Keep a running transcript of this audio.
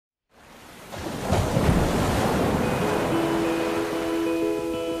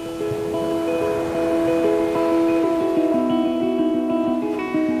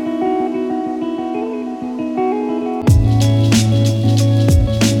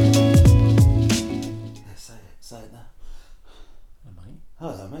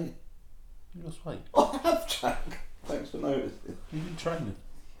training?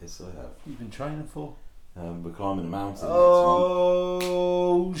 Yes, I have. You've been training for? We're climbing a mountain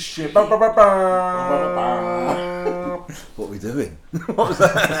Oh shit! next month. What are we doing? What was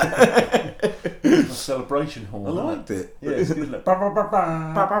that? A celebration horn. I liked it. Yeah, it's good. Like,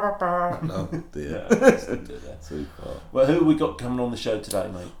 No, dear. Too far. Well, who have we got coming on the show today,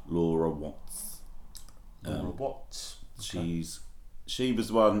 mate? Laura Watts. Laura Watts. She was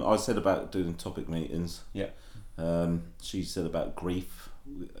the one I said about doing topic meetings. Yeah. She said about grief.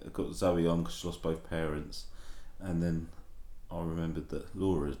 I got Zoe on because she lost both parents, and then I remembered that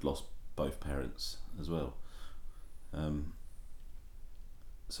Laura had lost both parents as well. So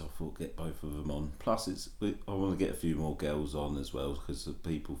I thought get both of them on. Plus, I want to get a few more girls on as well because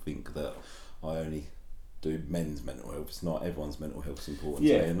people think that I only do men's mental health. It's not. Everyone's mental health is important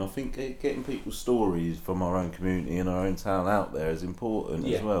to me, and I think getting people's stories from our own community and our own town out there is important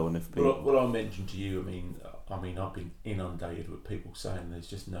as well. And if people, well, I mentioned to you, I mean, I've been inundated with people saying there's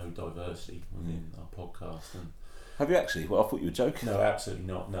just no diversity within our podcast. And have you actually? Well, I thought you were joking. no, absolutely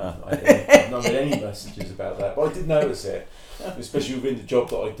not. No, I've not had any messages about that. But I did notice it, especially within the job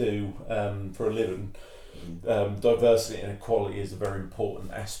that I do for a living. Diversity and equality is a very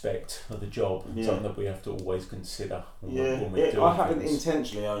important aspect of the job. Something that we have to always consider when we do. I haven't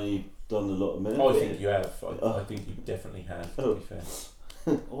intentionally only done a lot of men. I think you have. I think you definitely have. To be fair.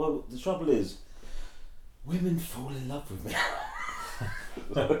 Well, the trouble is, women fall in love with me.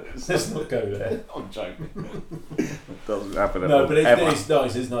 Let's not go there. I'm joking. It doesn't happen. No, but it's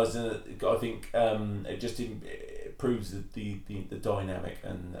nice. It's nice, and I think it just proves the dynamic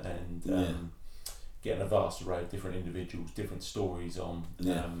and getting a vast array of different individuals, different stories on.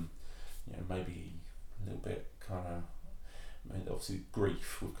 Maybe a little bit kind of. Obviously,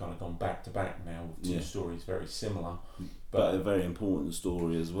 grief. We've kind of gone back to back now with two stories very similar, but a very important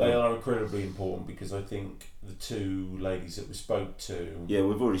story as well. They are incredibly important because I think the two ladies that we spoke to. Yeah,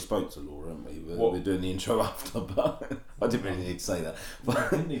 we've already spoke to Laura, haven't we? We're doing the intro after, but I didn't really need to say that. But I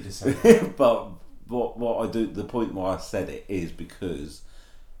didn't need to say that. But what I do, the point why I said it is because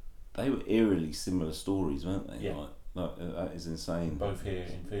they were eerily similar stories, weren't they? Yeah. Like, that is insane. Both here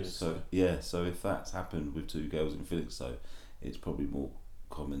in Felixstowe. So if that's happened with two girls in Felixstowe, it's probably more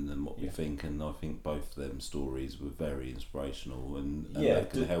common than what we think, and I think both of them stories were very inspirational and they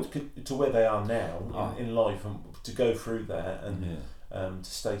can help to where they are now in life, and to go through that and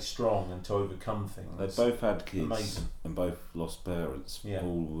to stay strong and to overcome things. They both had kids. Amazing. And both lost parents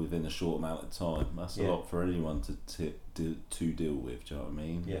all within a short amount of time. That's a lot for anyone to deal with. Do you know what I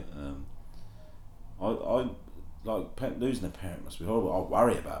mean? Yeah. I like losing a parent must be horrible. I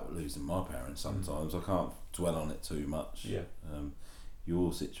worry about losing my parents sometimes. I can't dwell on it too much. Yeah.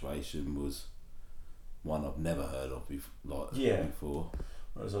 Your situation was one I've never heard of before.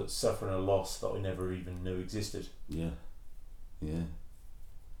 I was suffering a loss that I never even knew existed. Yeah.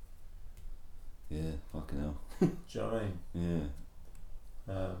 Fucking hell. Do you know what I mean?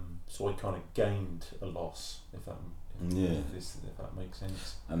 Yeah. So I kind of gained a loss, if that makes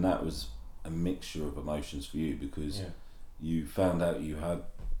sense. And that was a mixture of emotions for you because you found out you had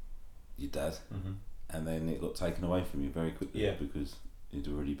your dad, and then it got taken away from you very quickly because he'd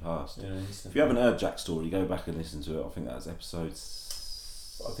already passed. If you haven't heard Jack's story, go back and listen to it. I think that was episode.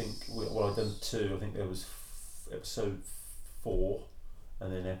 I think I've done two. I think there was episode 4,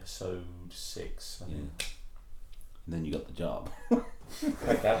 and then episode 6. I think. And then you got the job.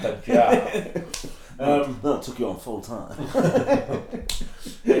 I got the job. No, it took you on full time.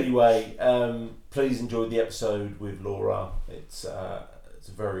 Anyway, please enjoy the episode with Laura. It's a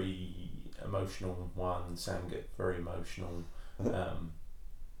very emotional one. Sam get very emotional.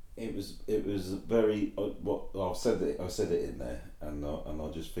 It was very. I said it in there, and I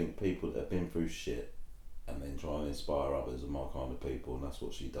just think people that have been through shit and then try and inspire others are my kind of people, and that's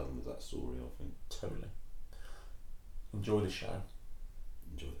what she done with that story. I think totally. Enjoy the show. I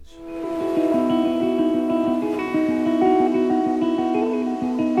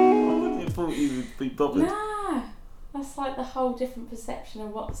wouldn't have thought you would be bothered. Nah, that's like the whole different perception of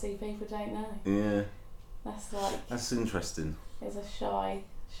Watsy people don't know. Yeah. That's interesting. There's a shy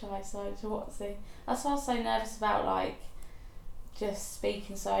side to Watsy. That's why I was so nervous about just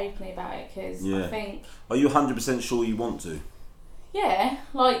speaking so openly about it because I think. Are you 100% sure you want to? Yeah,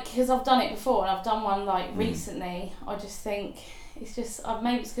 because I've done it before and I've done one recently. I just think it's just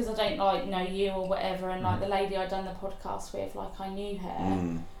maybe it's because I don't know you or whatever, and the lady I done the podcast with, I knew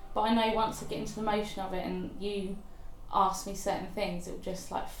her, but I know once I get into the motion of it and you ask me certain things, it will just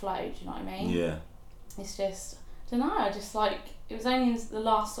flow. Do you know what I mean? Yeah. It's just I don't know. I just it was only in the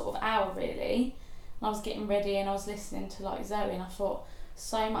last sort of hour really, and I was getting ready and I was listening to Zoe and I thought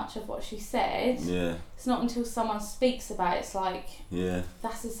so much of what she said. Yeah. It's not until someone speaks about it, it's like, yeah,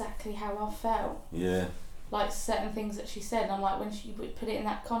 that's exactly how I felt. yeah, Like certain things that she said, and I'm like, when she would put it in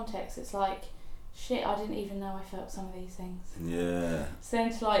that context, it's like, shit, I didn't even know I felt some of these things. yeah. So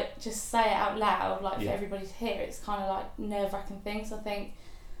then to like just say it out loud, like Yeah. for everybody to hear, it's kind of like nerve-wracking things. I think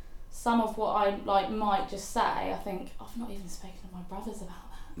some of what I like might just say, I think I've not even spoken to my brothers about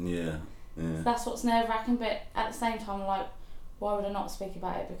that. Yeah, yeah. So that's what's nerve-wracking, but at the same time, I'm like, why would I not speak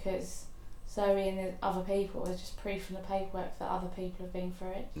about it? Because Zoe and the other people is just proof in the paperwork that other people have been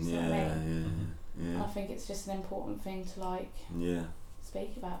through it. Do you see what I mean? And I think it's just an important thing to like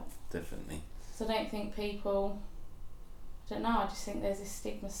speak about. Definitely. So I don't think people, I don't know, I just think there's this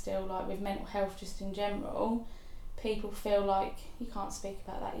stigma still, like with mental health just in general, people feel like you can't speak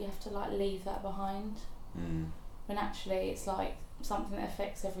about that, you have to like leave that behind. When actually it's like something that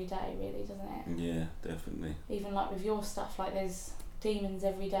affects every day really, doesn't it? Yeah, definitely. Even like with your stuff, like there's demons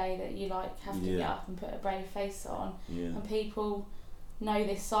every day that you like have to get up and put a brave face on. And people know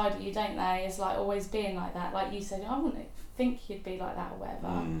this side of you, don't they, as like always being like that. Like you said, I wouldn't think you'd be like that or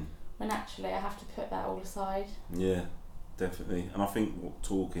whatever. When actually I have to put that all aside. Yeah, definitely. And I think what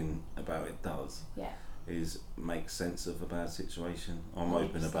talking about it does is make sense of a bad situation. I'm 100%.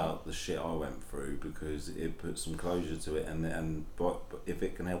 open about the shit I went through because it puts some closure to it, and but if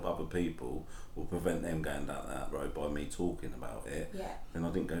it can help other people or prevent them going down that road by me talking about it, then I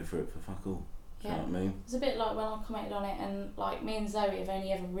didn't go through it for fuck all. Do you know what I mean? It's a bit like when I commented on it, and like me and Zoe have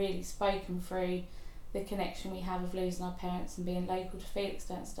only ever really spoken through the connection we have of losing our parents and being local to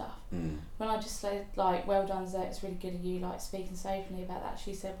Felixstowe and stuff. When I just said like, well done Zoe, it's really good of you like speaking so openly about that,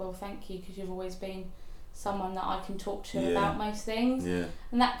 she said, well thank you, because you've always been someone that I can talk to about most things.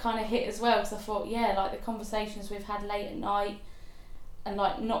 And that kind of hit as well, because I thought like the conversations we've had late at night and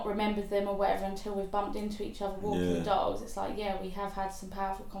like not remembered them or whatever until we've bumped into each other walking the dogs, it's like we have had some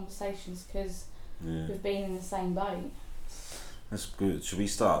powerful conversations because we've been in the same boat. That's good. Should we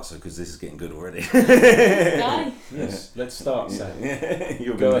start? So, because this is getting good already. Yes, let's start, Sam.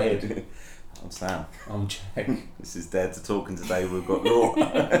 You'll go ahead. I'm Sam. I'm Jack. This is Dad to Talk, and today we've got Laura.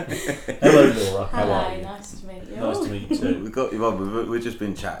 Hello, Laura. How are you? Nice to meet you. Nice to meet you too. We've got you on. We've just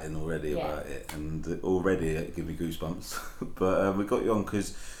been chatting already about it, and already it gives me goosebumps. But we got you on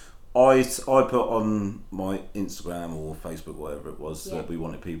because I put on my Instagram or Facebook, whatever it was, that we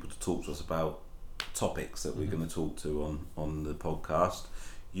wanted people to talk to us about topics that we're going to talk to on the podcast.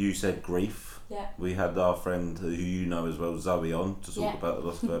 You said grief. Yeah. We had our friend who you know as well, Zoe, on to talk about the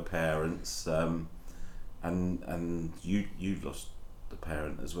loss of her parents. And you lost the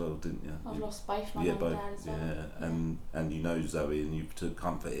parent as well, didn't you? I've lost both my mum and dad as well. And you know Zoe, and you took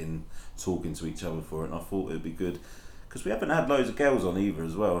comfort in talking to each other for it. And I thought it'd be good because we haven't had loads of girls on either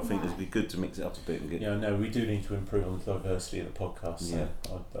as well. I think it'd be good to mix it up a bit and get. Yeah, no, we do need to improve on the diversity of the podcast. So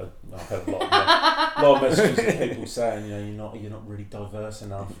I've had a lot of messages of people saying, you're not really diverse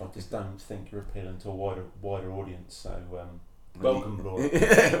enough. I just don't think you're appealing to a wider audience. So welcome, Laura.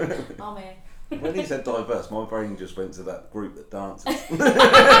 I'm here. When he said diverse, my brain just went to that group that dances.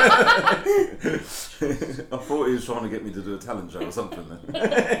 I thought he was trying to get me to do a talent show or something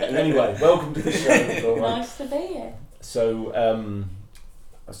then. Anyway, welcome to the show, Laura. Nice to be here. So,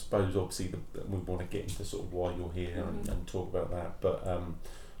 I suppose obviously we want to get into sort of why you're here and talk about that, but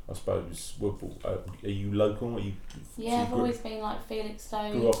I suppose, are you local? I've always been like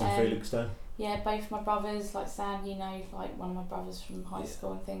Felixstowe. Grew up in Felixstowe? Yeah, both my brothers, like Sam, like one of my brothers from high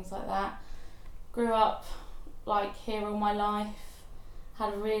school and things like that. Grew up like here all my life.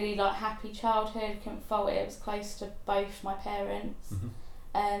 Had a really like happy childhood, couldn't fault it. It was close to both my parents.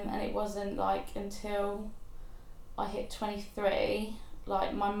 And it wasn't like until I hit 23,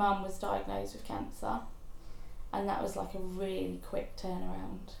 like my mum was diagnosed with cancer, and that was like a really quick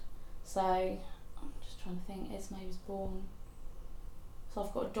turnaround. So I'm just trying to think, Esme was born, so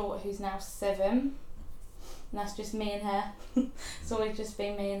I've got a daughter who's now 7, and that's just me and her. It's always just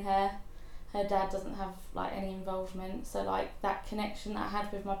been me and her. Her dad doesn't have like any involvement, so like that connection that I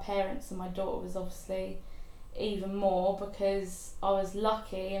had with my parents and my daughter was obviously even more, because I was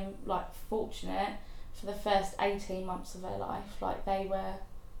lucky and like fortunate for the first 18 months of her life. Like they were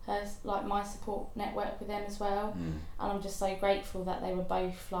her, like my support network with them as well. And I'm just so grateful that they were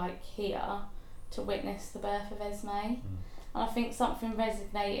both like here to witness the birth of Esme. And I think something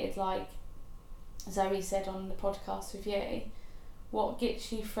resonated, like Zoe said on the podcast with you, what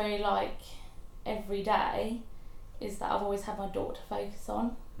gets you through like every day is that I've always had my daughter to focus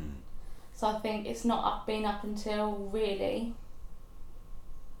on. So I think it's not been up until really,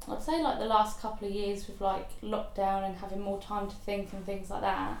 I'd say like the last couple of years with like lockdown and having more time to think and things like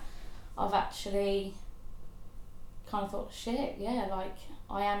that, I've actually kind of thought, shit, yeah, like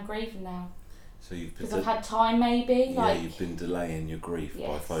I am grieving now. So you've because I've had time, maybe. Yeah, you've been delaying your grief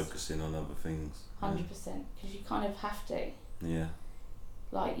by focusing on other things. 100%, because you kind of have to. Yeah.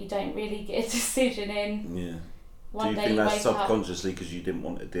 Like, you don't really get a decision in. Yeah. One Do you day think you that's wake subconsciously because you didn't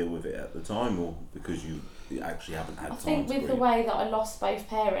want to deal with it at the time, or because you actually haven't had time to I think with grieve? the way that I lost both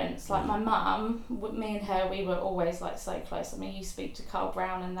parents, like my mum, me and her, we were always like so close. I mean, you speak to Carl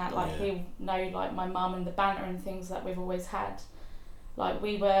Brown and that, like he'll know like my mum and the banter and things that we've always had. Like,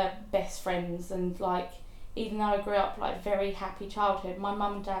 we were best friends, and like, even though I grew up like very happy childhood, my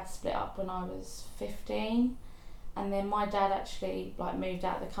mum and dad split up when I was 15, and then my dad actually like moved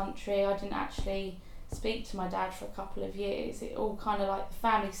out of the country. I didn't actually speak to my dad for a couple of years. It all kind of like, the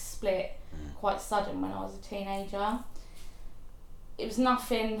family split quite sudden when I was a teenager. It was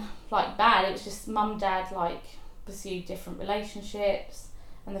nothing like bad, it was just mum and dad like pursued different relationships,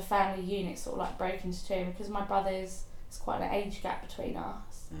 and the family unit sort of like broke into two, because my brothers, it's quite an age gap between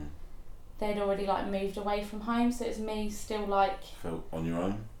us. They'd already like moved away from home, so it was me still like... Felt on your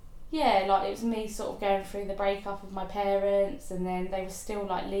own? Yeah, like it was me sort of going through the breakup of my parents, and then they were still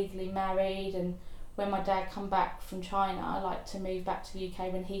like legally married, and when my dad come back from China, like to move back to the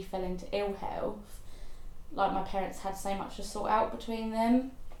UK when he fell into ill health, like my parents had so much to sort out between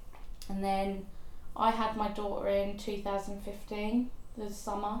them. And then I had my daughter in 2015, the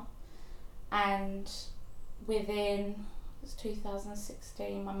summer, and within, it was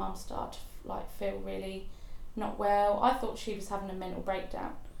 2016, my mum started to like feel really not well. I thought she was having a mental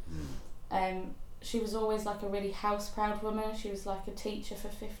breakdown. She was always like a really house proud woman. She was like a teacher for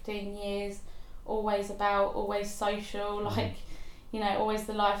 15 years, always about, always social, like, you know, always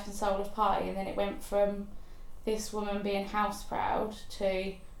the life and soul of party. And then it went from this woman being house proud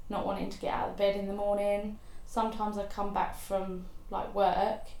to not wanting to get out of bed in the morning. Sometimes I'd come back from like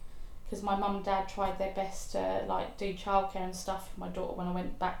work, because my mum and dad tried their best to like do childcare and stuff for my daughter when I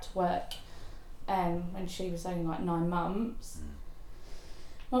went back to work, when she was only like 9 months.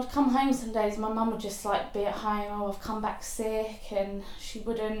 I'd come home some days, my mum would just like be at home, I've come back sick, and she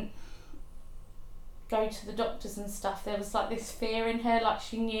wouldn't go to the doctors and stuff. There was like this fear in her, like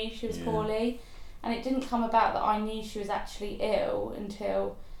she knew she was poorly, and it didn't come about that I knew she was actually ill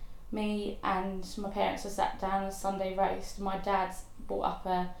until me and my parents were sat down on a Sunday roast, and my dad's brought up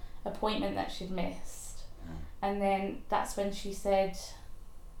a appointment that she'd missed, and then that's when she said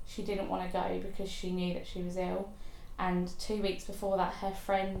she didn't want to go because she knew that she was ill. And 2 weeks before that, her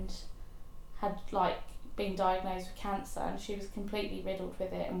friend had like been diagnosed with cancer, and she was completely riddled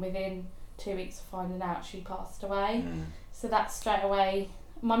with it, and within 2 weeks of finding out, she passed away. So that straight away,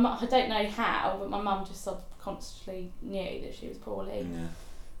 my mum, I don't know how, but my mum just subconsciously knew that she was poorly.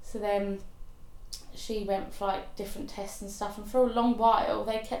 So then she went for like different tests and stuff, and for a long while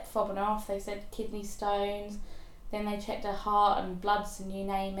they kept fobbing her off. They said kidney stones, then they checked her heart and bloods and you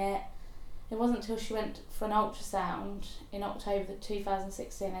name it. It wasn't until she went for an ultrasound in October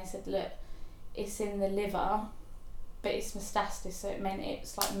 2016, they said, look, it's in the liver, but it's metastasis, so it meant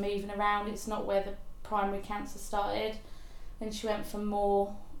it's like moving around, it's not where the primary cancer started. Then she went for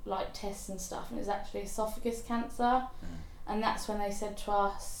more like tests and stuff, and it was actually esophagus cancer. And that's when they said to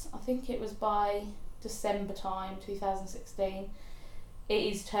us, I think it was by December time 2016, it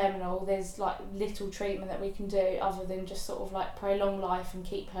is terminal. There's like little treatment that we can do other than just sort of like prolong life and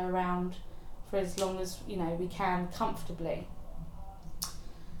keep her around for as long as, you know, we can comfortably.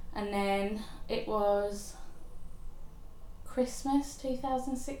 And then it was Christmas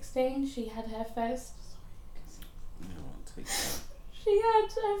 2016, she had her first... She had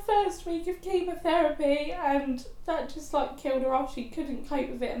her first week of chemotherapy, and that just like killed her off. She couldn't cope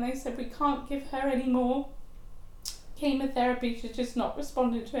with it, and they said, we can't give her any more chemotherapy, she's just not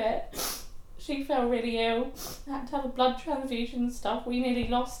responding to it. She fell really ill, had to have a blood transfusion and stuff. We nearly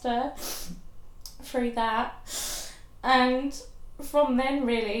lost her through that. And from then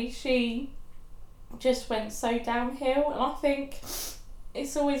really, she just went so downhill, and I think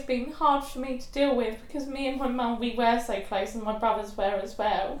it's always been hard for me to deal with, because me and my mum, we were so close, and my brothers were as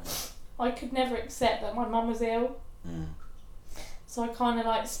well. I could never accept that my mum was ill. So I kind of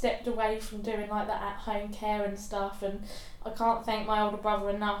like stepped away from doing like that at-home care and stuff, and I can't thank my older brother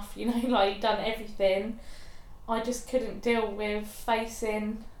enough, you know, like he'd done everything. I just couldn't deal with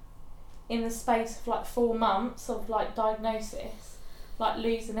facing, in the space of like 4 months of like diagnosis, like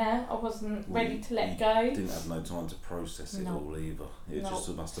losing her. I wasn't ready to let go. Didn't have no time to process it all either. It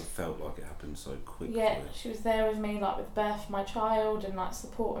just must have felt like it happened so quickly. Yeah, she was there with me like with the birth of my child, and like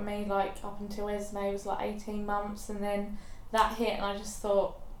supporting me like up until Esme was like 18 months, and then that hit, and I just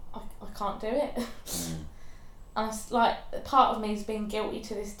thought I can't do it. like, part of me is being guilty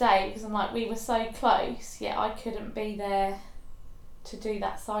to this day because I'm like, we were so close, yet I couldn't be there to do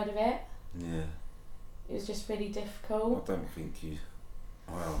that side of it. Yeah. It was just really difficult. I don't think you.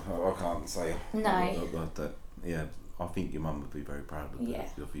 Well, I can't say. No. I think your mum would be very proud of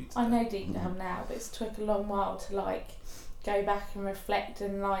your future. I know deep down now, but it's took a long while to like go back and reflect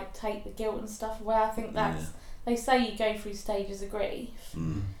and like take the guilt and stuff away. I think that's they say you go through stages of grief,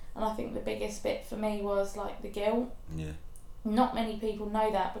 and I think the biggest bit for me was like the guilt. Yeah. Not many people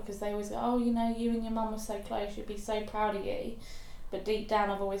know that because they always go, oh, you know, you and your mum were so close, you'd be so proud of you. But deep down,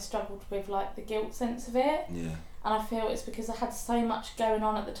 I've always struggled with like the guilt sense of it. Yeah. And I feel it's because I had so much going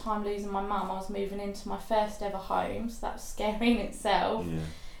on at the time losing my mum. I was moving into my first ever home, so that was scary in itself. Yeah.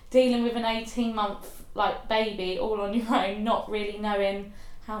 Dealing with an 18-month like baby all on your own, not really knowing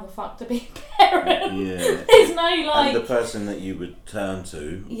how the fuck to be a parent. Yeah. There's no like. And the person that you would turn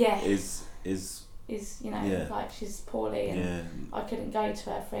to. Yeah. Is you know like she's poorly and I couldn't go to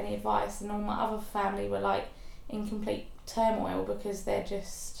her for any advice, and all my other family were like in complete turmoil because they're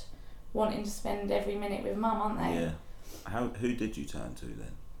just wanting to spend every minute with mum, aren't they? Yeah. Who did you turn to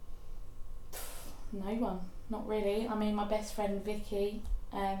then? No one, not really. I mean, my best friend Vicky,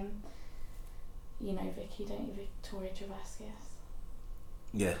 you know Vicky, don't you? Victoria Gervasquez.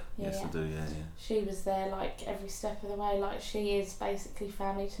 Yeah. Yes, I do. Yeah. She was there like every step of the way. Like, she is basically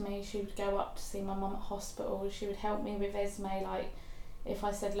family to me. She would go up to see my mum at hospital. She would help me with Esme. Like, if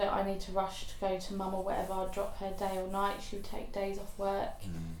I said, look, I need to rush to go to mum or whatever, I'd drop her day or night. She would take days off work.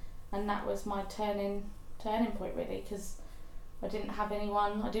 And that was my turning point, really, because I didn't have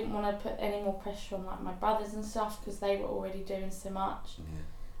anyone. I didn't want to put any more pressure on like my brothers and stuff because they were already doing so much. Yeah.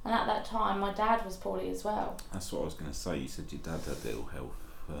 And at that time, my dad was poorly as well. That's what I was going to say. You said your dad had ill health.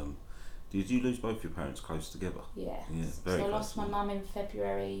 Did you lose both your parents close together? Yeah. Very so I close. lost my mum in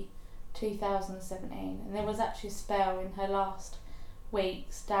February 2017, and there was actually a spell in her last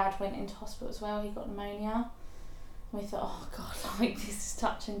weeks. Dad went into hospital as well. He got pneumonia. We thought, oh God, like this is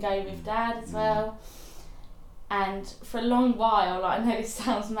touch and go with Dad as well. And for a long while, like, I know this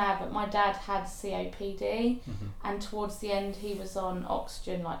sounds mad, but my dad had COPD, and towards the end he was on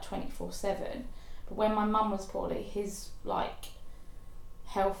oxygen like 24/7. But when my mum was poorly, his like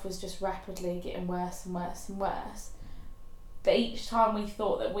health was just rapidly getting worse and worse and worse. But each time we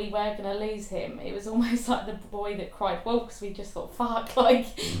thought that we were going to lose him, it was almost like the boy that cried wolf, because we just thought, fuck, like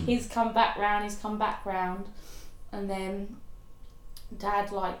he's come back round. And then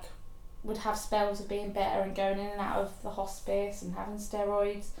Dad like would have spells of being better and going in and out of the hospice and having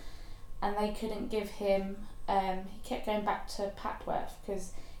steroids, and they couldn't give him, he kept going back to Papworth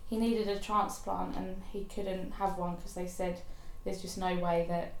because he needed a transplant and he couldn't have one because they said there's just no way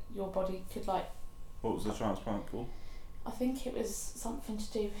that your body could like... What was the transplant for? I think it was something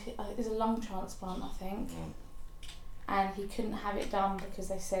to do with, it was a lung transplant, I think. And he couldn't have it done because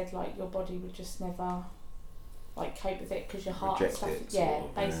they said like your body would just never like cope with it because your heart and stuff,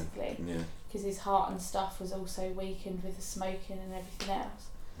 basically, because his heart and stuff was also weakened with the smoking and everything else.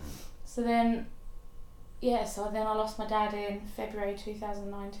 So then I lost my dad in February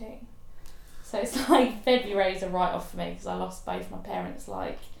 2019. So it's like February's a write-off for me because I lost both my parents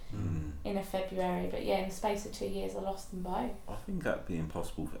like in a February, but in the space of 2 years I lost them both. I think that'd be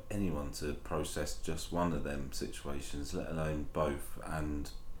impossible for anyone to process just one of them situations, let alone both, and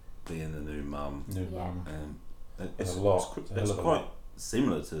being a new mum. It's quite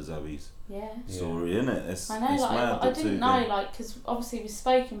similar to Zoe's story, isn't it? I know, like, I didn't know, like, because obviously we've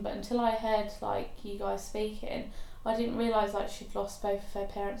spoken, but until I heard, like, you guys speaking, I didn't realise, like, she'd lost both of her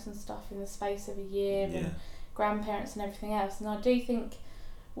parents and stuff in the space of a year, and grandparents and everything else. And I do think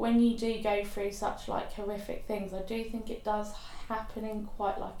when you do go through such, like, horrific things, I do think it does happen in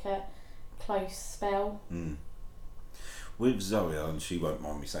quite, like, a close spell. With Zoe, and she won't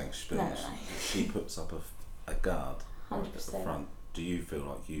mind me saying, she puts up a guard 100%. At the front. Do you feel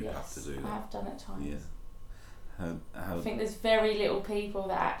like you have to do that? I have done at times. Yeah. I think there's very little people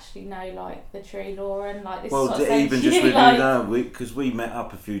that actually know like the true Lauren. Like this. Well, is what even just with you now, because we met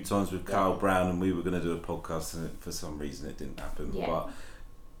up a few times with Carl Brown, and we were going to do a podcast, and for some reason it didn't happen. Yeah. But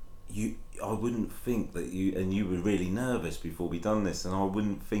I wouldn't think that you were really nervous before we done this, and I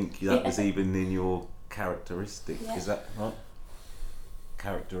wouldn't think that was even in your characteristic. Is that right?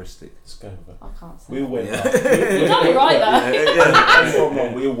 Characteristic. Let's go with it. I can't say. We all wear masks. You done it right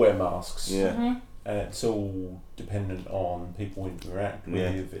though. We all wear masks. Yeah. And it's all dependent on people we interact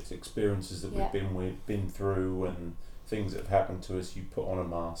with. It's experiences that we've been through, and things that have happened to us. You put on a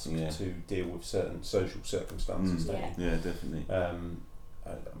mask to deal with certain social circumstances. Yeah, definitely. I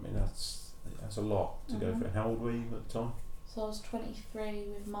mean, that's a lot to go through. How old were you at the time? So I was 23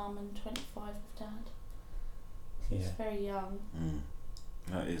 with mum and 25 with dad. It's very young.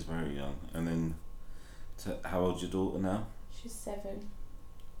 That is very young. And then, how old's your daughter now? She's 7.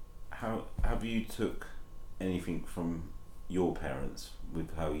 How have you took anything from your parents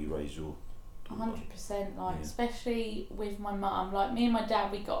with how you raised your daughter? 100%, especially with my mum. Like, me and my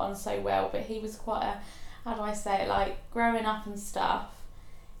dad, we got on so well, but he was quite a, how do I say it, like, growing up and stuff,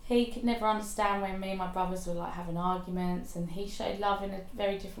 he could never understand when me and my brothers were, like, having arguments, and he showed love in a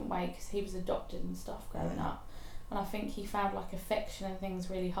very different way because he was adopted and stuff growing up. And I think he found, like, affection and things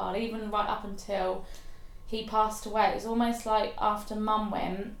really hard, even right up until he passed away. It was almost like after Mum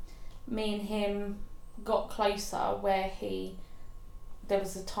went, me and him got closer, where there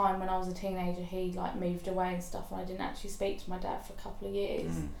was a time when I was a teenager, he like moved away and stuff, and I didn't actually speak to my dad for a couple of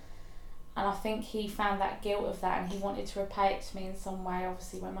years. And I think he found that guilt of that, and he wanted to repay it to me in some way,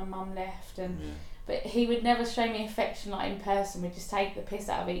 obviously when my mum left. But he would never show me affection like in person. We'd just take the piss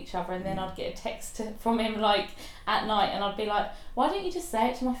out of each other, and then I'd get a text from him like at night, and I'd be like, why don't you just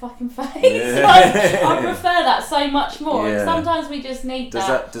say it to my fucking face? Like, I prefer that so much more. And sometimes we just need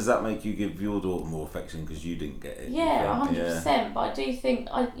that. Does that make you give your daughter more affection because you didn't get it? Yeah, 100%. But I do think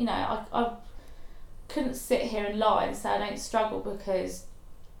I couldn't sit here and lie and say I don't struggle, because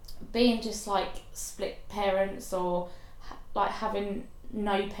being just like split parents or like having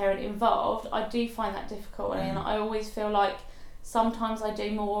no parent involved, I do find that difficult. And I always feel like sometimes I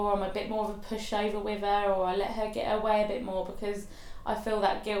do more, or I'm a bit more of a pushover with her, or I let her get her way a bit more, because I feel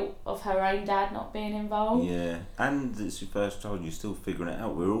that guilt of her own dad not being involved. Yeah, and it's your first child, you're still figuring it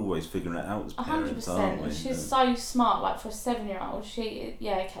out. We're always figuring it out as parents, 100%. aren't we? She's so smart, like for a 7-year-old,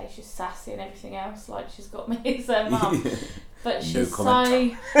 she's sassy and everything else, like she's got me as her mum. But she's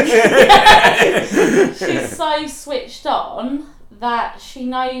she's so switched on that she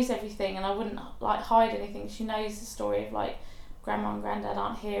knows everything, and I wouldn't like hide anything. She knows the story of like grandma and granddad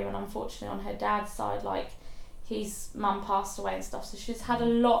aren't here, and unfortunately on her dad's side, like his mum passed away and stuff, so she's had a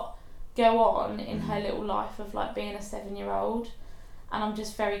lot go on in her little life of like being a 7-year-old, and I'm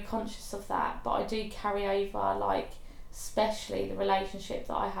just very conscious of that. But I do carry over, like, especially the relationship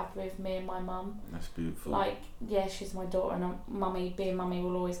that I have with me and my mum. That's beautiful. Like, yeah, she's my daughter, and being mummy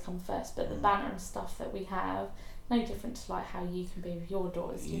will always come first, but the banter and stuff that we have, no different to like how you can be with your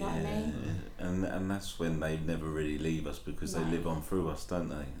daughters, do you know what I mean? And that's when they never really leave us, because they live on through us, don't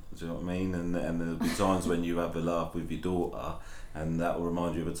they? Do you know what I mean? And there'll be times when you have a laugh with your daughter, and that will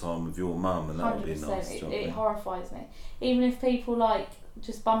remind you of a time with your mum, and that will be nice. It horrifies me. Even if people like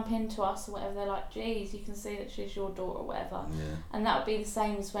just bump into us or whatever, they're like, geez, you can see that she's your daughter or whatever. And that would be the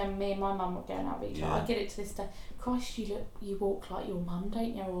same as when me and my mum were going out with each other. I get it to this day. Christ, you walk like your mum,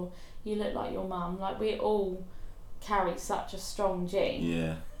 don't you? Or you look like your mum. Like, we all carry such a strong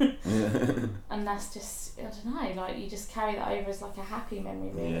gene. And that's just, I don't know, like you just carry that over as like a happy memory,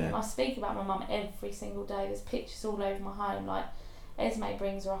 really. And I speak about my mum every single day. There's pictures all over my home. Like, Esme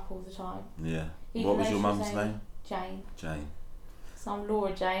brings her up all the time. Even what was your mum's name? Jane. So I'm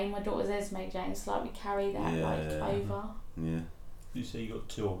Laura Jane, my daughter's Esme Jane, so like we carry that over. You say you got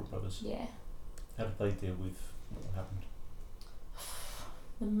 2 older brothers? Yeah. How did they deal with what happened?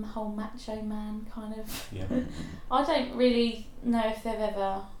 The whole macho man kind of. Yeah. I don't really know if they've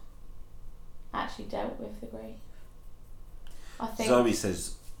ever actually dealt with the grief. I think Zoe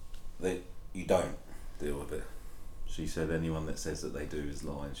says that you don't deal with it. She said anyone that says that they do is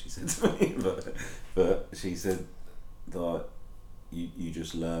lying, she said to me. But she said that you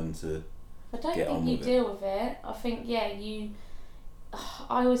just learn to I don't get think on you with deal with it. I think, I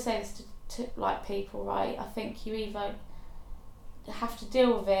always say this to like people, right? I think you either have to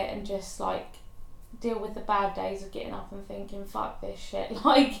deal with it and just like deal with the bad days of getting up and thinking fuck this shit,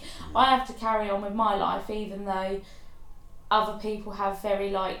 like I have to carry on with my life, even though other people have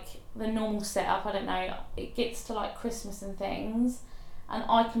very like the normal setup. I don't know, it gets to like Christmas and things, and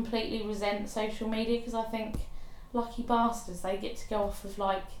I completely resent social media, because I think lucky bastards, they get to go off with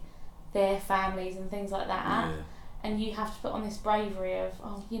like their families and things like that, and you have to put on this bravery of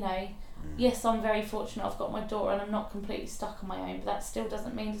yes, I'm very fortunate I've got my daughter and I'm not completely stuck on my own, but that still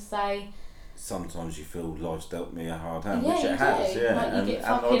doesn't mean to say sometimes you feel life's dealt me a hard hand, which it has, like you get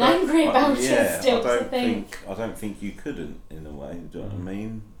fucking angry about it still. I don't think you couldn't, in a way, do you know what I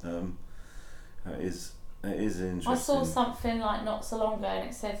mean? It is interesting. I saw something like not so long ago, and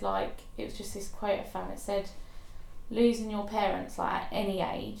it said like, it was just this quote I found, it said losing your parents like at any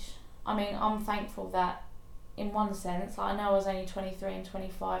age, I mean, I'm thankful that in one sense, like, I know I was only 23 and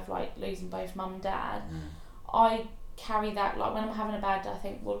 25, like losing both mum and dad. I carry that, like when I'm having a bad day, I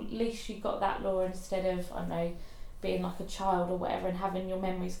think, well, at least you got that, Laura, instead of, I don't know, being like a child or whatever and having your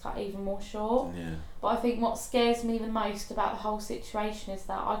memories cut even more short. But I think what scares me the most about the whole situation is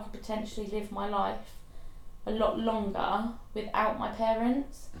that I could potentially live my life a lot longer without my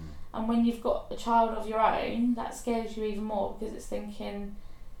parents. And when you've got a child of your own, that scares you even more, because it's thinking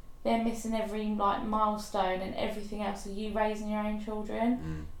they're missing every like milestone and everything else. Are you raising your own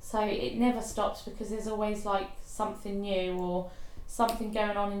children? So it never stops, because there's always like something new or something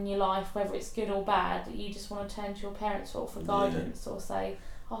going on in your life, whether it's good or bad, that you just want to turn to your parents for guidance, or say,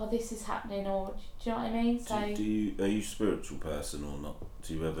 oh, this is happening, or do you know what I mean? So are you a spiritual person or not?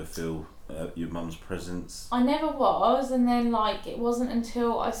 Do you ever feel your mum's presence? I never was, and then like it wasn't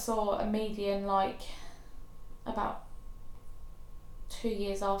until I saw a medium like about 2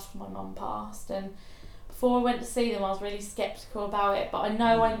 years after my mum passed, and before I went to see them I was really sceptical about it, but I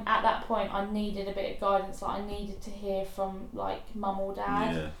know at that point I needed a bit of guidance, like I needed to hear from like mum or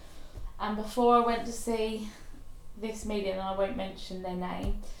dad. And before I went to see this medium, and I won't mention their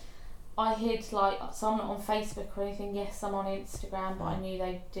name, I hid like, so I'm not on Facebook or anything, yes I'm on Instagram, but I knew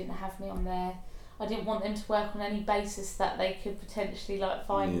they didn't have me on there. I didn't want them to work on any basis that they could potentially like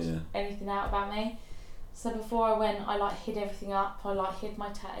find anything out about me. So before I went, I like hid everything up. I like hid my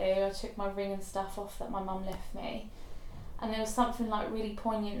tattoo, I took my ring and stuff off that my mum left me. And there was something like really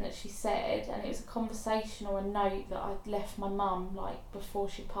poignant that she said, and it was a conversation or a note that I'd left my mum like before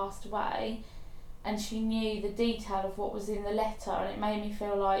she passed away, and she knew the detail of what was in the letter, and it made me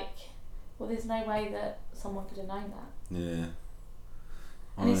feel like, well, there's no way that someone could have known that. Yeah.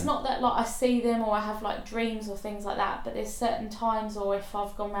 And it's not that like I see them or I have like dreams or things like that, but there's certain times, or if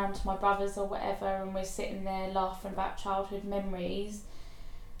I've gone round to my brothers or whatever and we're sitting there laughing about childhood memories,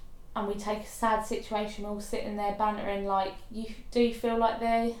 and we take a sad situation, we're all sitting there bantering, like, you feel like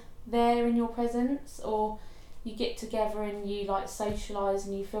they're there in your presence, or you get together and you like socialise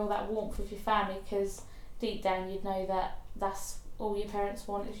and you feel that warmth with your family, because deep down you'd know that that's all your parents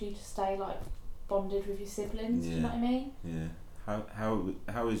want, is you to stay like bonded with your siblings. Do you know what I mean? Yeah.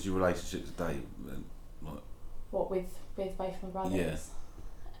 How is your relationship today? Like, what, with both my brothers?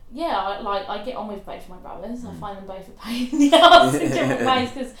 Yeah, I get on with both my brothers. I find them both a pain in the arse in different ways,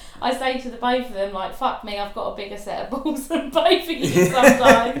 because I say to the both of them, like, fuck me, I've got a bigger set of balls than both of you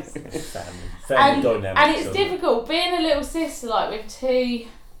sometimes. Family dynamics. And it's difficult being a little sister, like, with two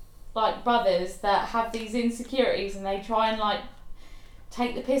like brothers that have these insecurities, and they try and like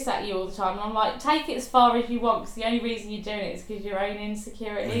take the piss at you all the time, and I'm like, take it as far as you want, because the only reason you're doing it is because your own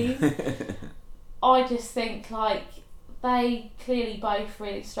insecurities. I just think like they clearly both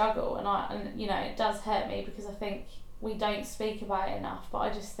really struggle, and you know, it does hurt me, because I think we don't speak about it enough. But I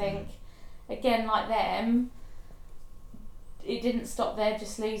just think, again, like them, it didn't stop there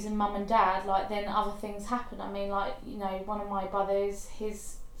just losing mum and dad, like then other things happen. I mean, like, you know, one of my brothers,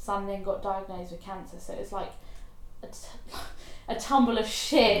 his son then got diagnosed with cancer, so it's like a tumble of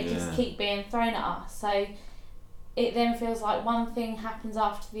shit just keep being thrown at us. So it then feels like one thing happens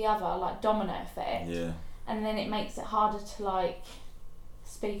after the other, like domino effect. And then it makes it harder to like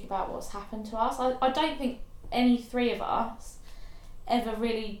speak about what's happened to us. I don't think any three of us ever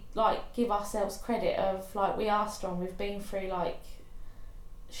really like give ourselves credit of like, we are strong, we've been through like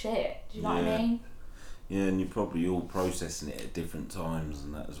shit. Do you know what I mean? Yeah, and you're probably all processing it at different times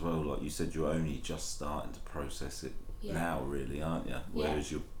and that as well. Like you said, you're only just starting to process it now, really, aren't you?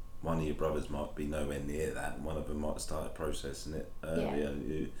 Whereas one of your brothers might be nowhere near that, and one of them might start processing it earlier.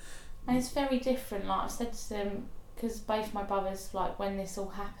 And it's very different. Like I've said to them, because both my brothers, like when this all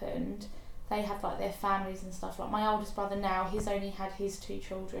happened, they had like their families and stuff. Like my oldest brother now, he's only had his 2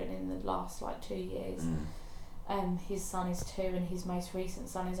 children in the last like 2 years. His son is 2, and his most recent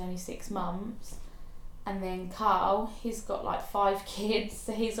son is only 6 months. And then Carl, he's got like 5 kids,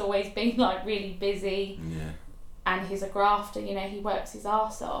 so he's always been like really busy. And he's a grafter, you know, he works his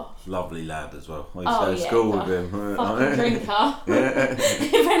arse off. Lovely lad as well. I used to go to school with him. Fucking drinker.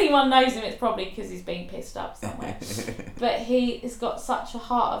 If anyone knows him, it's probably because he's been pissed up somewhere. But he has got such a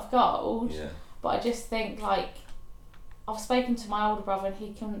heart of gold. But I just think, like, I've spoken to my older brother, and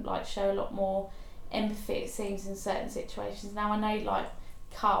he can like show a lot more empathy, it seems, in certain situations. Now I know, like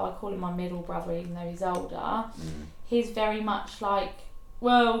Carl, I call him my middle brother even though he's older, he's very much like,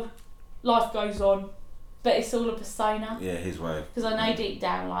 well, life goes on, but it's all a persona. His way. Because I know deep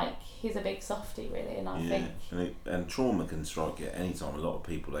down, like, he's a big softie, really, and I think... And trauma can strike you at any time. A lot of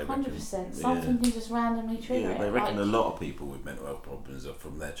people, they reckon... 100%. Something can just randomly trigger it. They reckon a lot of people with mental health problems are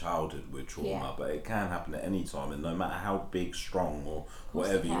from their childhood with trauma, but it can happen at any time, and no matter how big, strong, or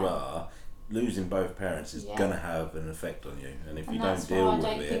whatever you are, losing both parents is going to have an effect on you. And if you don't deal with it...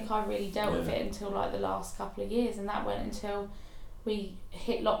 I don't think I really dealt with it until, like, the last couple of years, and that went until we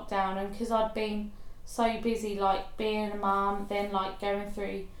hit lockdown, and because I'd been so busy like being a mum, then like going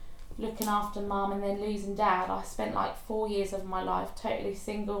through looking after mum, and then losing dad, I spent like 4 years of my life totally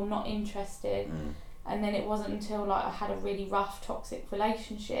single, not interested. And then it wasn't until like I had a really rough toxic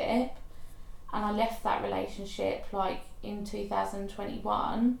relationship and I left that relationship like in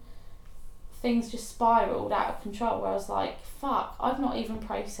 2021, things just spiraled out of control, where I was like, fuck, I've not even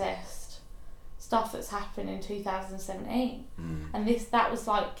processed stuff that's happened in 2017. And that was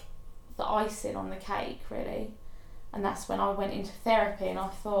like the icing on the cake, really. And that's when I went into therapy and I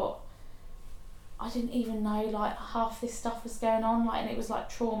thought, I didn't even know like half this stuff was going on, like, and it was like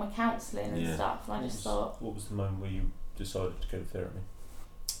trauma counselling and stuff. And I just thought, what was the moment where you decided to go to therapy?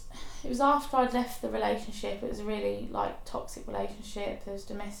 It was after I'd left the relationship. It was a really like toxic relationship. There was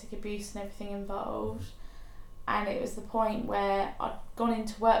domestic abuse and everything involved. And it was the point where I'd gone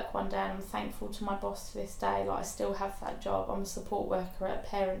into work one day, and I'm thankful to my boss to this day. Like, I still have that job. I'm a support worker at a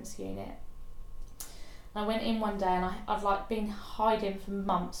parents unit. And I went in one day and I'd like been hiding for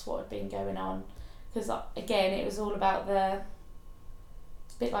months what had been going on. Because again, it was all about a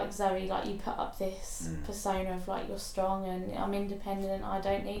bit like Zoe, like you put up this persona of like you're strong and I'm independent, I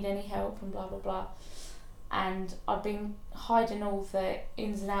don't need any help and blah blah blah. And I'd been hiding all the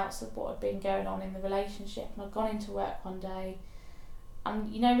ins and outs of what had been going on in the relationship, and I'd gone into work one day,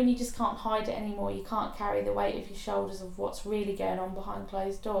 and you know when you just can't hide it anymore, you can't carry the weight of your shoulders of what's really going on behind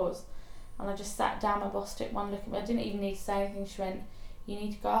closed doors. And I just sat down, my boss took one look at me, I didn't even need to say anything. She went, you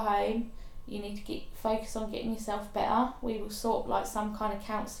need to go home, you need to focus on getting yourself better, we will sort like some kind of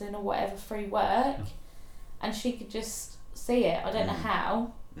counselling or whatever through work. And she could just see it, I don't know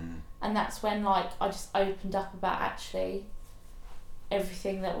how. And that's when like I just opened up about actually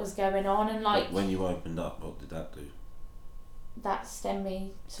everything that was going on. And like when you opened up, what did that do? That stemmed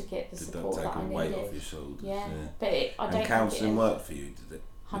me to get the support that I needed. Did that take a weight off your shoulders? Yeah. But I don't think counselling worked for you, did it?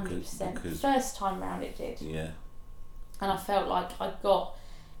 100%. First time round it did. Yeah. And I felt like I got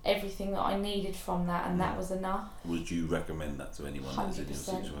everything that I needed from that, and that was enough. Would you recommend that to anyone that's in your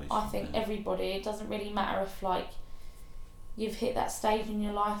situation? I think everybody, it doesn't really matter if like you've hit that stage in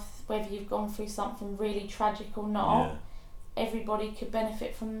your life, whether you've gone through something really tragic or not, everybody could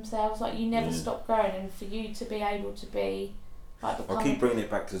benefit from themselves. Like you never stop growing, and for you to be able to be like I keep bringing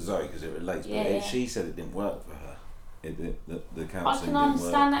it back to Zoe because it relates, but she said it didn't work for her. The counselling I can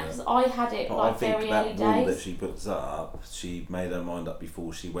understand that because I had it like very early days. That rule that she puts up, she made her mind up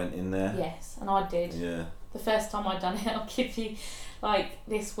before she went in there. Yes, and I did. Yeah. The first time I'd done it, I'll give you, like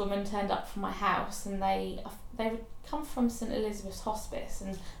this woman turned up from my house, and they would come from St Elizabeth's Hospice,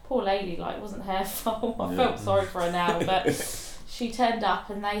 and poor lady, like it wasn't her fault. I felt sorry for her now, but she turned up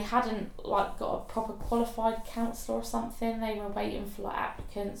and they hadn't like got a proper qualified counsellor or something. They were waiting for like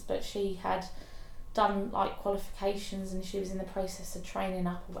applicants, but she had done like qualifications and she was in the process of training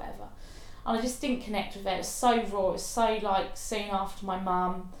up or whatever, and I just didn't connect with it. It was so raw, it was so like soon after my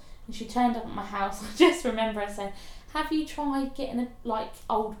mum, and she turned up at my house. I just remember her saying, have you tried getting like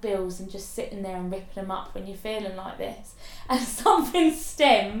old bills and just sitting there and ripping them up when you're feeling like this? And something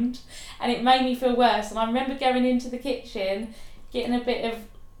stemmed and it made me feel worse, and I remember going into the kitchen getting a bit of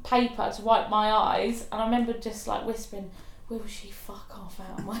paper to wipe my eyes, and I remember just like whispering, will she fuck off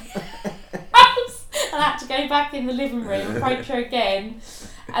out of my house? And I had to go back in the living room, approach her again,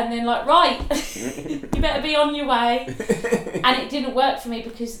 and then like, right, you better be on your way. And it didn't work for me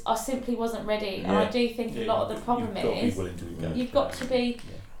because I simply wasn't ready. And I do think a lot of the problem is you've got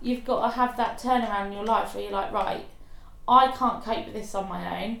to have that turnaround in your life where you're like, right, I can't cope with this on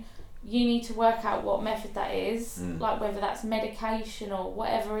my own. You need to work out what method that is, like whether that's medication or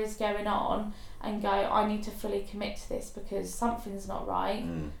whatever is going on, and go, I need to fully commit to this because something's not right,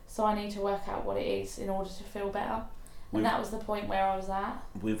 so I need to work out what it is in order to feel better. And that was the point where I was at.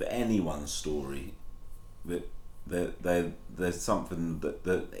 With anyone's story, there's something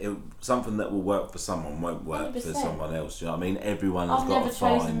something that will work for someone won't work 100%. For someone else. You know what I mean? Everyone has got to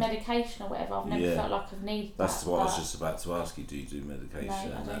find. I've never chosen medication or whatever. I've never felt like I've needed that. That's what I was just about to ask you. Do you do medication?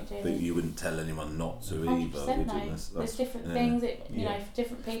 No, I don't do. But you wouldn't tell anyone not to either, would no. you? There's different things. You know, for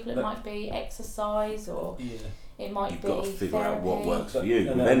different people, it might be exercise or it might You've be. You've got to figure therapy. out what works for you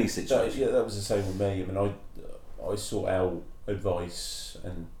with any situation. That was the same with me. I mean, I sought out advice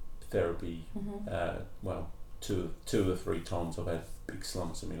and therapy. Well, two or three times I've had big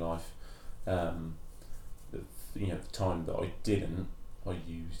slumps in my life. The time that I didn't, I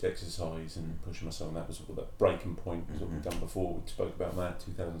used exercise and pushing myself, and that was that breaking point. Was what we've done before. We spoke about that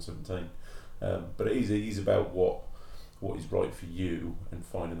 2017. But it is about what is right for you and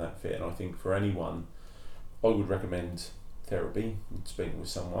finding that fit. And I think for anyone, I would recommend therapy and speaking with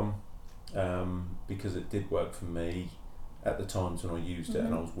someone, because it did work for me at the times when I used it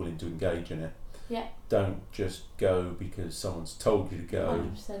and I was willing to engage in it. Yeah. Don't just go because someone's told you to go.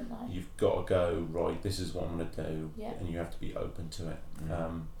 100% no. You've got to go, right, this is what I'm going to do, yeah. and you have to be open to it.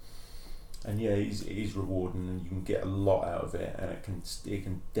 And yeah, it is rewarding, and you can get a lot out of it, and it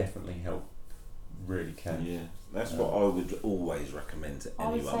can definitely help. Really can. Yeah, that's what I would always recommend to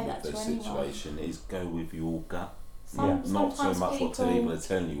anyone with this situation is go with your gut. Not so much what people are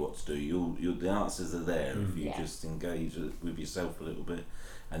telling you what to do. The answers are there if you just engage with yourself a little bit,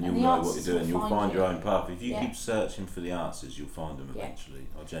 and you'll know what you're doing. You'll find your own path. If you keep searching for the answers, you'll find them eventually.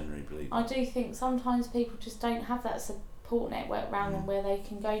 I generally believe. I do think sometimes people just don't have that support network around them where they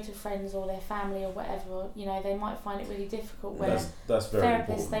can go to friends or their family or whatever. You know, they might find it really difficult. Where that's very therapists,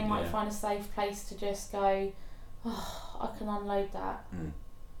 important, they might find a safe place to just go, oh, I can unload that.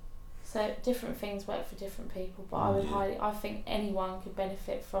 So different things work for different people, but I think anyone could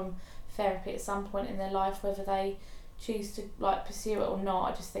benefit from therapy at some point in their life, whether they choose to like pursue it or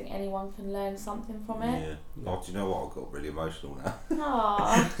not. I just think anyone can learn something from it. Yeah. Oh, do you know what? I got really emotional now.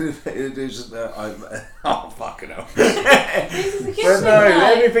 Fucking hell. This is a good But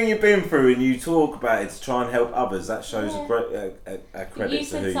no, everything you've been through and you talk about it to try and help others, that shows a credit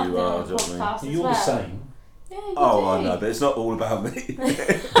to who you are. You're the same. Yeah, you I do. know, but it's not all about me.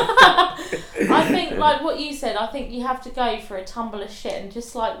 I think, like what you said, I think you have to go for a tumble of shit, and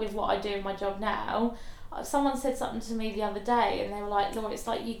just like with what I do in my job now, someone said something to me the other day and they were like, Laura, it's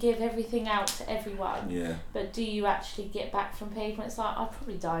like you give everything out to everyone, but do you actually get back from people? And it's like, I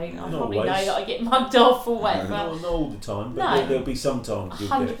probably don't. I probably know that I get mugged off or whatever. Not all the time, but there'll be some times you'll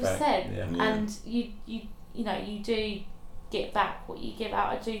 100%. get it back. And you do get back what you give out.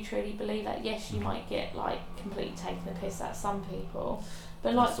 I do truly believe that. Yes, you might get like completely taken the piss out of some people,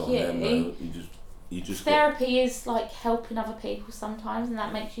 but like you just therapy is like helping other people sometimes, and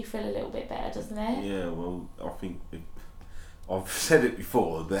that makes you feel a little bit better, doesn't it? Yeah, well, I think I've said it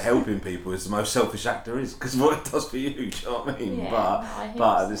before, that helping people is the most selfish act there is, because what it does for you, do you know what I mean? Yeah,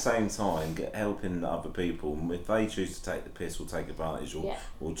 but at the same time, helping other people, if they choose to take the piss or take advantage or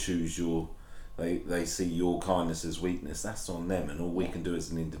choose they see your kindness as weakness, that's on them, and all we can do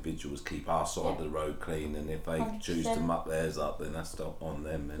as an individual is keep our side of the road clean, and if they 100%. Choose to muck theirs up, then that's on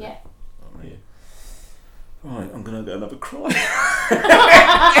them. Yeah. Right, I'm going to go and have a cry.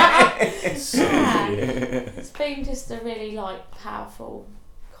 It's been just a really like powerful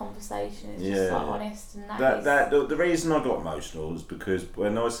conversation. It's just like honest, and the reason I got emotional is because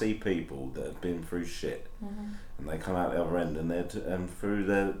when I see people that have been through shit and they come out the other end and through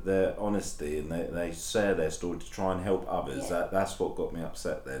their honesty and they share their story to try and help others, that's what got me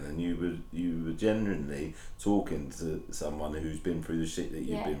upset then. And you were genuinely talking to someone who's been through the shit that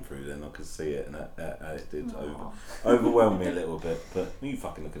you've been through, then I could see it, and it did overwhelm me a little bit. But what are you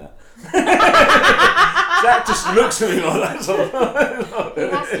fucking looking at? Jack just looks at me like that.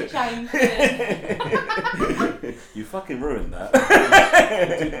 It has to change. You fucking ruined that.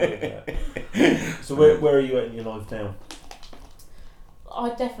 So where are you at in your life now? I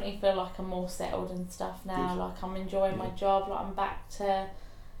definitely feel like I'm more settled and stuff now. Good. Like I'm enjoying my job. Like I'm back to,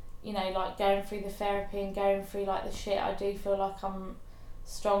 like going through the therapy and going through like the shit. I do feel like I'm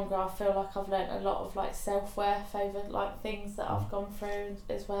stronger. I feel like I've learnt a lot of like self-worth over like things that I've gone through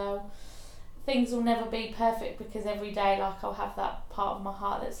as well. Things will never be perfect because every day like I'll have that part of my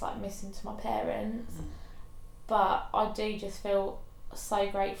heart that's like missing to my parents, but I do just feel so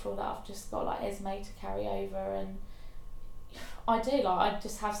grateful that I've just got like Esme to carry over, and I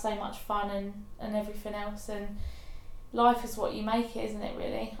just have so much fun and everything else, and life is what you make it, isn't it,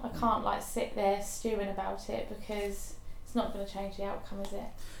 really? I can't like sit there stewing about it because it's not going to change the outcome, is it?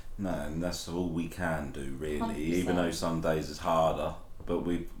 No, and that's all we can do really. 100%. Even though some days it's harder, but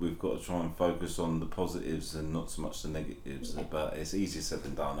we've got to try and focus on the positives and not so much the negatives. But it's easier said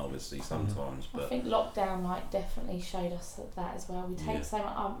than done, obviously, sometimes. But I think lockdown like definitely showed us that as well. We take so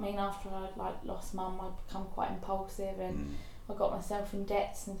much. I mean, after I like lost Mum, I'd become quite impulsive, and I got myself in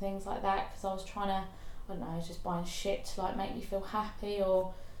debts and things like that because I was trying to, I don't know, I was just buying shit to like make me feel happy,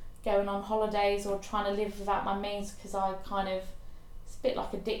 or going on holidays, or trying to live without my means because I kind of. It's a bit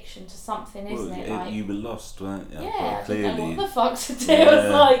like addiction to something, isn't it? Like, you were lost, weren't you? Yeah, I didn't know what the fuck to do. I was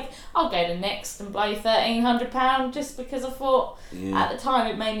like, I'll go to Next and blow £1,300 just because I thought at the time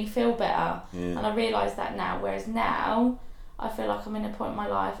it made me feel better. And I realise that now, whereas now I feel like I'm in a point in my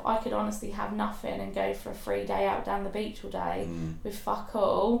life I could honestly have nothing and go for a free day out down the beach all day with fuck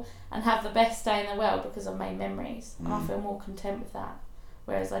all and have the best day in the world because I've made memories, and I feel more content with that,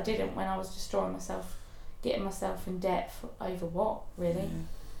 whereas I didn't when I was destroying myself, getting myself in debt over what, really?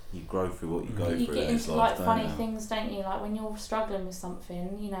 You grow through what you go through. You get into like funny things, don't you? Like when you're struggling with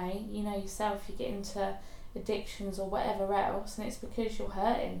something, you know yourself, you get into addictions or whatever else, and it's because you're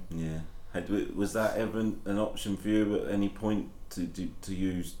hurting. Yeah. Was that ever an option for you at any point to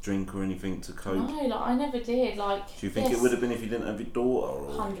use drink or anything to cope? No, like I never did. Like, do you think it would have been if you didn't have your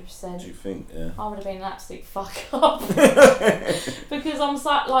daughter? 100%. Do you think? Yeah. I would have been an absolute fuck up because I'm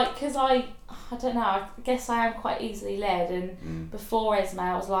because I don't know. I guess I am quite easily led, and before Esme,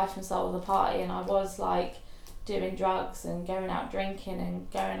 I was life and soul of the party, and I was like doing drugs and going out drinking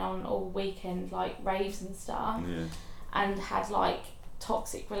and going on all weekend like raves and stuff, and had like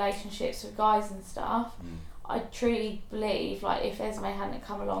toxic relationships with guys and stuff. I truly believe like if Esme hadn't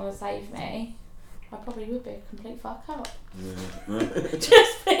come along and saved me, I probably would be a complete fuck up.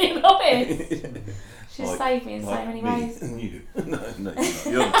 Just being honest. She's like, saved me in so many ways. And you? No,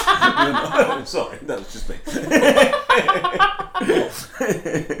 you're not. Sorry, that was just me.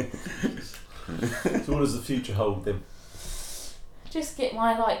 So what does the future hold then? Just get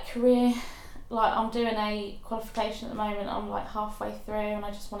my like career. Like I'm doing a qualification at the moment. I'm like halfway through, and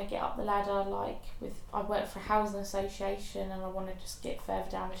I just want to get up the ladder. Like I work for a housing association, and I want to just get further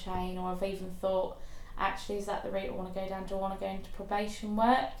down the chain. Or I've even thought, actually, is that the route I want to go down? Do I want to go into probation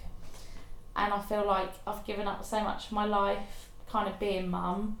work? And I feel like I've given up so much of my life, kind of being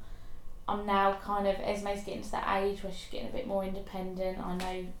mum. I'm now kind of Esme's getting to that age where she's getting a bit more independent. I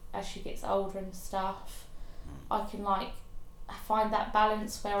know as she gets older and stuff, I can like find that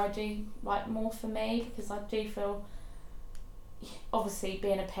balance where I do like more for me, because I do feel obviously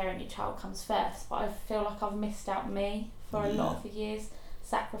being a parent, your child comes first, but I feel like I've missed out me for a lot of the years,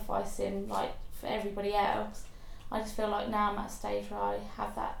 sacrificing like for everybody else. I just feel like now I'm at a stage where I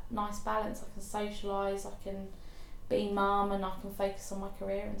have that nice balance. I can socialise, I can be mum, and I can focus on my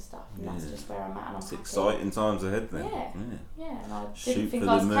career and stuff, and that's just where I'm at, and I'm happy. Exciting times ahead then. Yeah, and I didn't think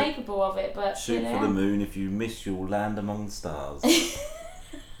I was capable of it, but shoot for the moon. If you miss, you'll land among the stars.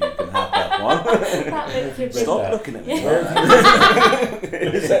 You can have that one. Stop looking at me.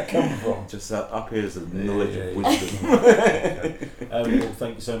 Where does that come from? Just up here is a knowledge of wisdom. Well,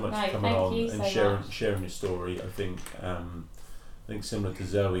 thank you so much for coming on and sharing your story. I think similar to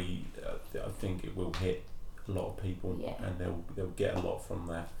Zoe, I think it will hit a lot of people, and they'll get a lot from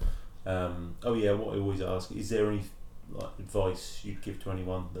that. What I always ask, is there any like advice you'd give to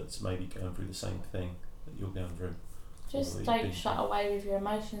anyone that's maybe going through the same thing that you're going through? Just don't shut away with your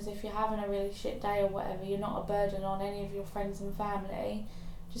emotions. If you're having a really shit day or whatever, you're not a burden on any of your friends and family.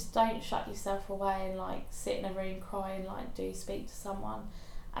 Just don't shut yourself away and like sit in a room crying. Like, do speak to someone,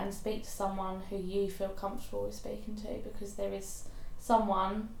 and speak to someone who you feel comfortable with speaking to, because there is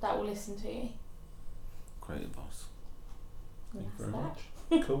someone that will listen to you. Great advice. Thank you very much.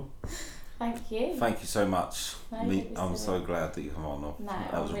 Cool. Thank you. Thank you so much. No, I'm so glad that you come on. No,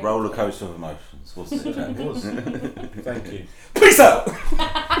 that was a roller coaster of emotions, wasn't it, Jack? It was. Thank you. Peace out.